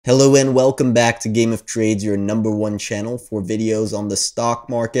Hello and welcome back to Game of Trades, your #1 channel for videos on the stock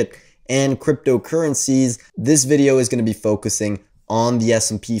market and cryptocurrencies. This video is going to be focusing on the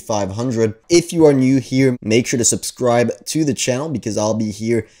SP 500. If you are new here, make sure to subscribe to the channel because I'll be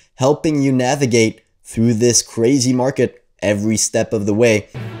here helping you navigate through this crazy market every step of the way.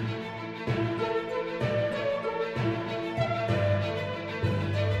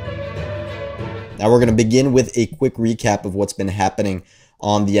 Now we're going to begin with a quick recap of what's been happening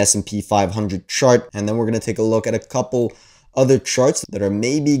on the SP 500 chart, and then we're going to take a look at a couple other charts that are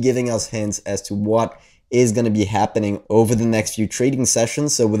maybe giving us hints as to what is going to be happening over the next few trading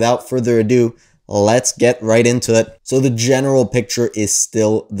sessions. So without further ado, let's get right into it. So the general picture is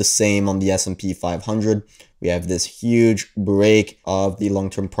still the same on the SP 500. We have this huge break of the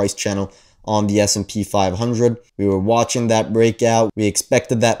long-term price channel on the SP 500. We were watching that breakout. We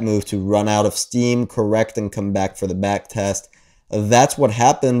expected that move to run out of steam, correct, and come back for the back test. That's what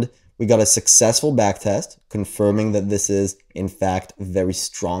happened. We got a successful back test, confirming that this is, in fact, very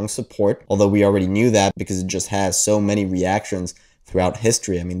strong support, although we already knew that because it just has so many reactions throughout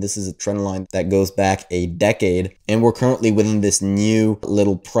history. I mean, this is a trend line that goes back a decade, and we're currently within this new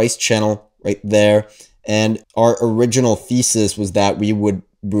little price channel right there. And our original thesis was that we would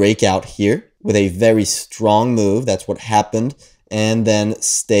break out here with a very strong move. That's what happened, and then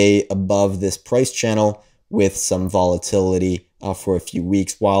stay above this price channel with some volatility for a few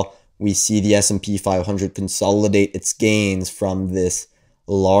weeks while we see the SP 500 consolidate its gains from this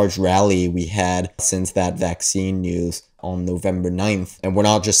large rally we had since that vaccine news on November 9th. And we're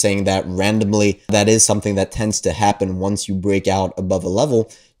not just saying that randomly. That is something that tends to happen once you break out above a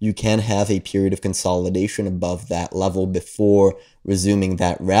level. You can have a period of consolidation above that level before resuming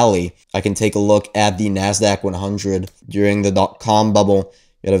that rally. I can take a look at the NASDAQ 100 during the .com bubble.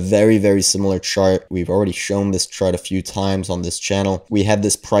 We had a very, very similar chart. We've already shown this chart a few times on this channel. We had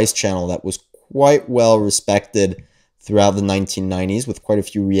this price channel that was quite well respected throughout the 1990s with quite a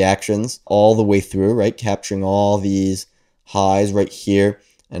few reactions all the way through, right? Capturing all these highs right here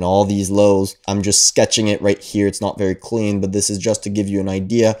and all these lows. I'm just sketching it right here. It's not very clean, but this is just to give you an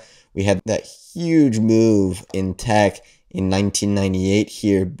idea. We had that huge move in tech in 1998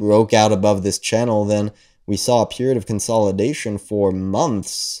 here, broke out above this channel, then we saw a period of consolidation for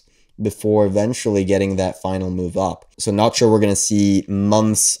months before eventually getting that final move up. So not sure we're going to see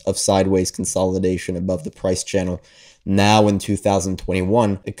months of sideways consolidation above the price channel now in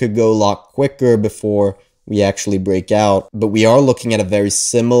 2021. It could go a lot quicker before we actually break out, but we are looking at a very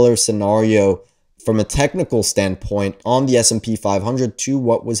similar scenario from a technical standpoint on the SP 500 to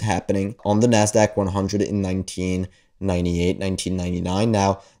what was happening on the NASDAQ 100 in 1998, 1999.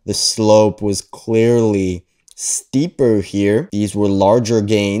 Now, the slope was clearly steeper here. These were larger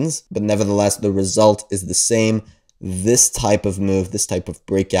gains, but nevertheless, the result is the same. This type of move, this type of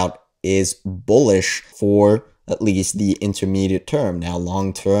breakout is bullish for at least the intermediate term. Now,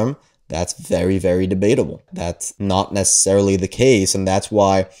 long term, that's very, very debatable. That's not necessarily the case, and that's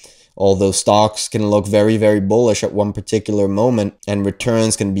why although stocks can look very, very bullish at one particular moment and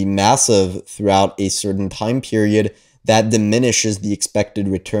returns can be massive throughout a certain time period, that diminishes the expected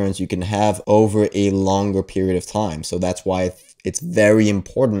returns you can have over a longer period of time. So that's why it's very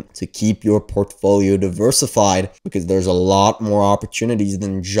important to keep your portfolio diversified because there's a lot more opportunities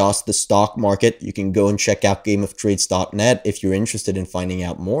than just the stock market. You can go and check out gameoftrades.net if you're interested in finding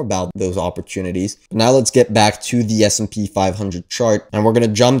out more about those opportunities. But now let's get back to the SP 500 chart, and we're going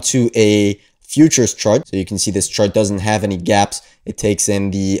to jump to a futures chart. So you can see this chart doesn't have any gaps. It takes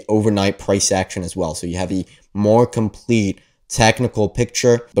in the overnight price action as well. So you have a more complete technical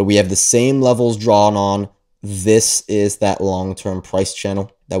picture, but we have the same levels drawn on. This is that long-term price channel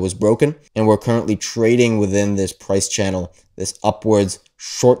that was broken, and we're currently trading within this price channel, this upwards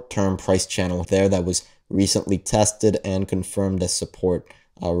short-term price channel there that was recently tested and confirmed as support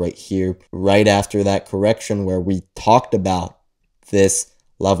right here, right after that correction where we talked about this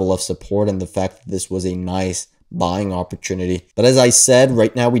level of support and the fact that this was a nice buying opportunity. But as I said,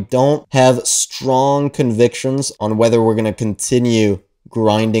 right now we don't have strong convictions on whether we're going to continue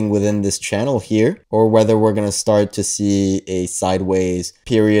grinding within this channel here or whether we're going to start to see a sideways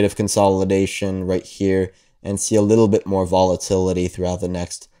period of consolidation right here and see a little bit more volatility throughout the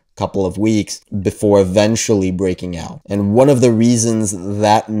next couple of weeks before eventually breaking out. And one of the reasons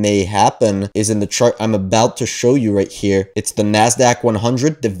that may happen is in the chart I'm about to show you right here. It's the NASDAQ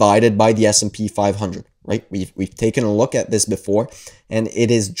 100 divided by the SP 500. Right? We've taken a look at this before, and it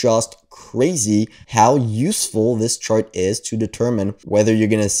is just crazy how useful this chart is to determine whether you're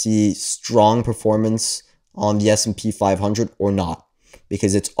going to see strong performance on the SP 500 or not,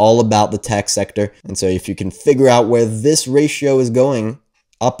 because it's all about the tech sector. And so if you can figure out where this ratio is going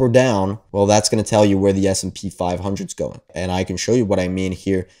up or down, well, that's going to tell you where the S&P 500 is going. And I can show you what I mean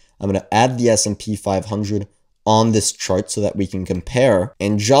here. I'm going to add the S&P 500 on this chart so that we can compare.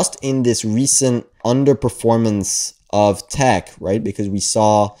 And just in this recent underperformance of tech, right, because we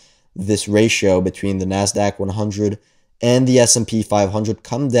saw this ratio between the NASDAQ 100 and the S&P 500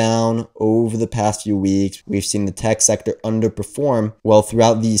 come down over the past few weeks. We've seen the tech sector underperform. Well,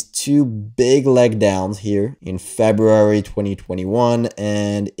 throughout these two big leg downs here in February 2021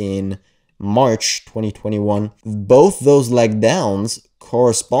 and in March 2021, both those leg downs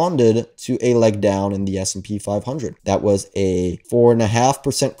corresponded to a leg down in the S&P 500. That was a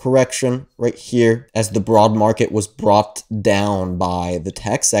 4.5% correction right here as the broad market was brought down by the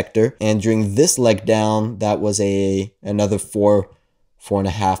tech sector. And during this leg down, that was another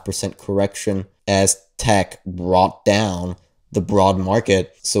 4.5% correction as tech brought down the broad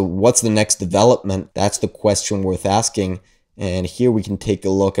market. So what's the next development? That's the question worth asking. And here we can take a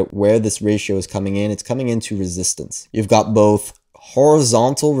look at where this ratio is coming in. It's coming into resistance. You've got both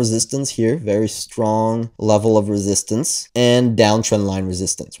horizontal resistance here, very strong level of resistance, and downtrend line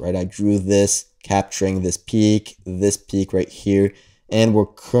resistance, right? I drew this capturing this peak right here, and we're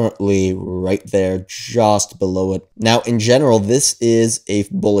currently right there just below it. Now, in general, this is a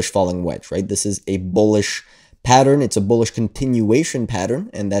bullish falling wedge, right? This is a bullish pattern. It's a bullish continuation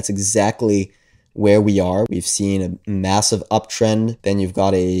pattern, and that's exactly where we are. We've seen a massive uptrend, then you've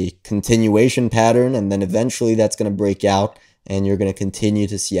got a continuation pattern, and then eventually that's going to break out, and you're going to continue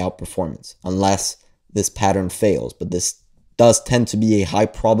to see outperformance unless this pattern fails. But this does tend to be a high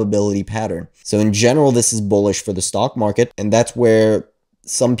probability pattern. So in general, this is bullish for the stock market. And that's where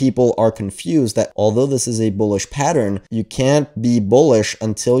some people are confused that although this is a bullish pattern, you can't be bullish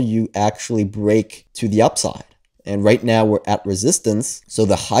until you actually break to the upside. And right now we're at resistance. So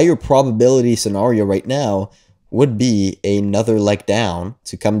the higher probability scenario right now would be another leg down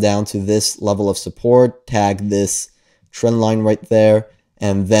to come down to this level of support, tag this trend line right there,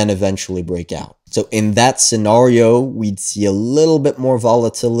 and then eventually break out. So in that scenario, we'd see a little bit more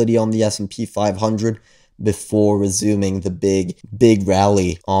volatility on the S&P 500 before resuming the big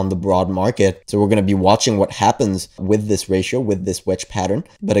rally on the broad market. So we're going to be watching what happens with this ratio, with this wedge pattern.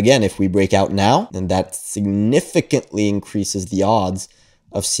 But again, if we break out now, then that significantly increases the odds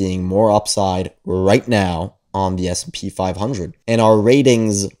of seeing more upside right now on the S&P 500. And our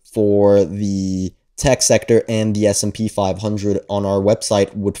ratings for the tech sector and the S&P 500 on our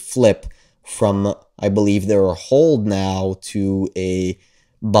website would flip from, I believe they're a hold now, to a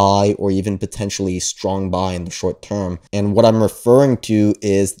buy or even potentially strong buy in the short term. And what I'm referring to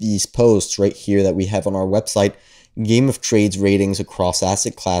is these posts right here that we have on our website, Game of Trades ratings across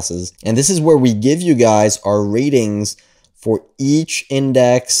asset classes. And this is where we give you guys our ratings for each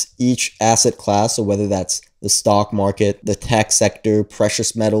index, each asset class. So whether that's the stock market, the tech sector,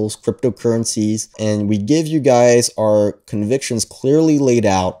 precious metals, cryptocurrencies, and we give you guys our convictions clearly laid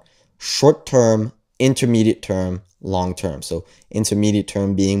out, short term, intermediate term, long term. So intermediate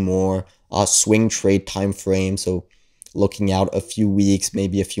term being more a swing trade time frame. So looking out a few weeks,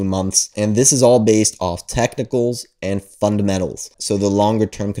 maybe a few months. And this is all based off technicals and fundamentals. So the longer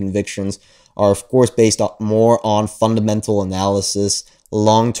term convictions are of course based more on fundamental analysis,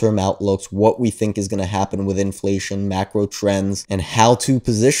 long-term outlooks, what we think is going to happen with inflation, macro trends, and how to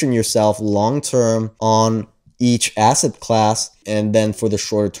position yourself long-term on each asset class. And then for the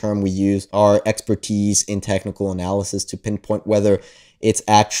shorter term, we use our expertise in technical analysis to pinpoint whether it's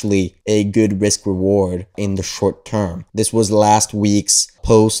actually a good risk reward in the short term. This was last week's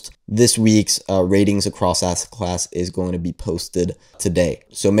post. This week's ratings across asset class is going to be posted today.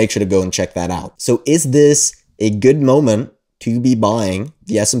 So make sure to go and check that out. So is this a good moment to be buying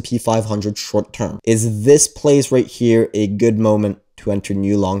the S&P 500 short term? Is this place right here a good moment to enter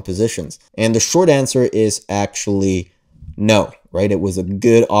new long positions? And the short answer is actually no, right? It was a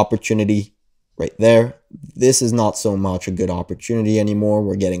good opportunity right there. This is not so much a good opportunity anymore.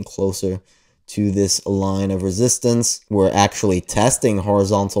 We're getting closer to this line of resistance. We're actually testing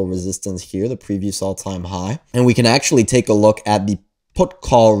horizontal resistance here, the previous all-time high. And we can actually take a look at the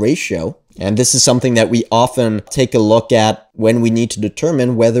put-call ratio. And this is something that we often take a look at when we need to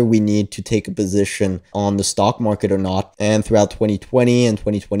determine whether we need to take a position on the stock market or not. And throughout 2020 and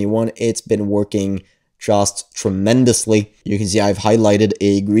 2021, it's been working just tremendously. You can see I've highlighted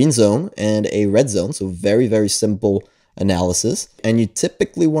a green zone and a red zone. So very, very simple analysis. And you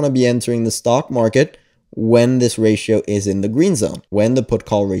typically want to be entering the stock market when this ratio is in the green zone, when the put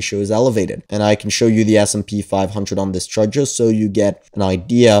call ratio is elevated. And I can show you the S&P 500 on this chart just so you get an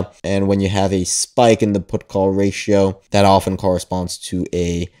idea. And when you have a spike in the put call ratio, that often corresponds to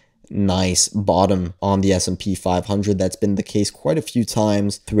a nice bottom on the S&P 500. That's been the case quite a few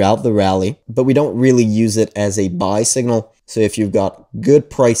times throughout the rally, but we don't really use it as a buy signal. So if you've got good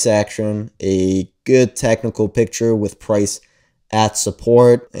price action, a good technical picture with price at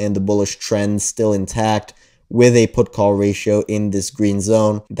support and the bullish trend still intact with a put call ratio in this green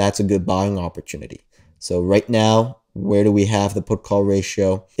zone, that's a good buying opportunity. So right now, where do we have the put call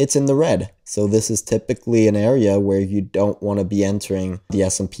ratio? It's in the red. So this is typically an area where you don't want to be entering the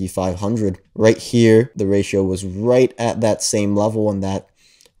S&P 500. Right here, the ratio was right at that same level, and that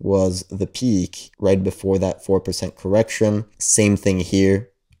was the peak right before that 4% correction. Same thing here.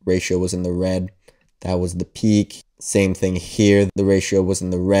 Ratio was in the red. That was the peak. Same thing here. The ratio was in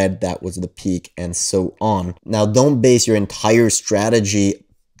the red. That was the peak, and so on. Now, don't base your entire strategy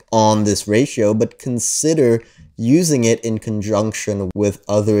on this ratio, but consider using it in conjunction with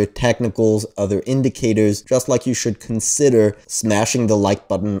other technicals, other indicators, just like you should consider smashing the like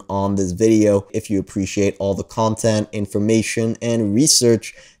button on this video if you appreciate all the content, information, and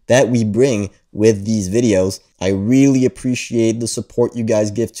research that we bring with these videos. I really appreciate the support you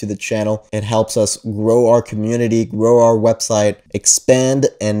guys give to the channel. It helps us grow our community, grow our website, expand,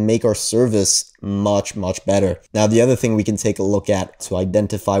 and make our service much better. Now, the other thing we can take a look at to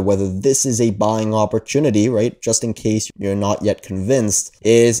identify whether this is a buying opportunity, right, just in case you're not yet convinced,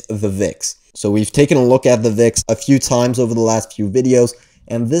 is the VIX. So we've taken a look at the VIX a few times over the last few videos,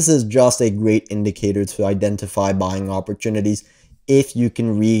 and this is just a great indicator to identify buying opportunities if you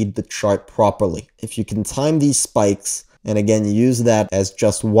can read the chart properly. If you can time these spikes, and again, use that as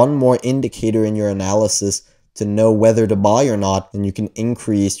just one more indicator in your analysis to know whether to buy or not, then you can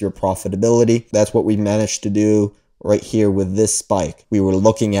increase your profitability. That's what we managed to do right here with this spike. We were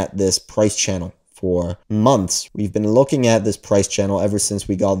looking at this price channel for months. We've been looking at this price channel ever since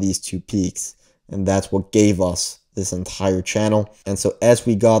we got these two peaks, and that's what gave us this entire channel. And so as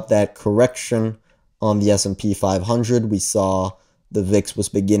we got that correction on the S&P 500, we saw the VIX was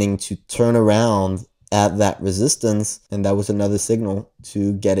beginning to turn around at that resistance, and that was another signal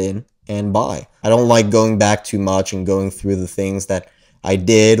to get in and buy. I don't like going back too much and going through the things that I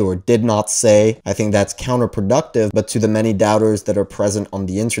did or did not say. I think that's counterproductive, but to the many doubters that are present on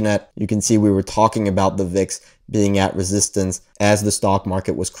the internet, you can see we were talking about the VIX being at resistance as the stock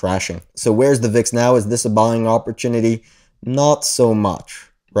market was crashing. So where's the VIX now? Is this a buying opportunity? Not so much.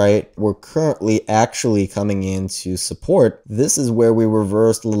 Right? We're currently actually coming into support. This is where we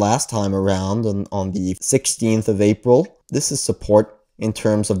reversed last time around on the 16th of April. This is support in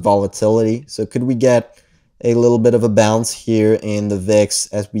terms of volatility. So could we get a little bit of a bounce here in the VIX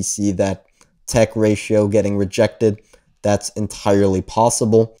as we see that tech ratio getting rejected? That's entirely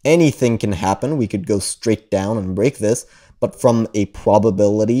possible. Anything can happen. We could go straight down and break this. But from a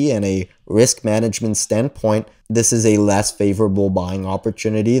probability and a risk management standpoint, this is a less favorable buying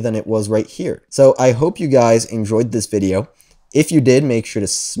opportunity than it was right here. So I hope you guys enjoyed this video. If you did, make sure to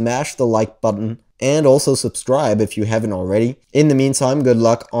smash the like button and also subscribe if you haven't already. In the meantime, good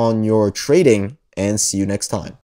luck on your trading and see you next time.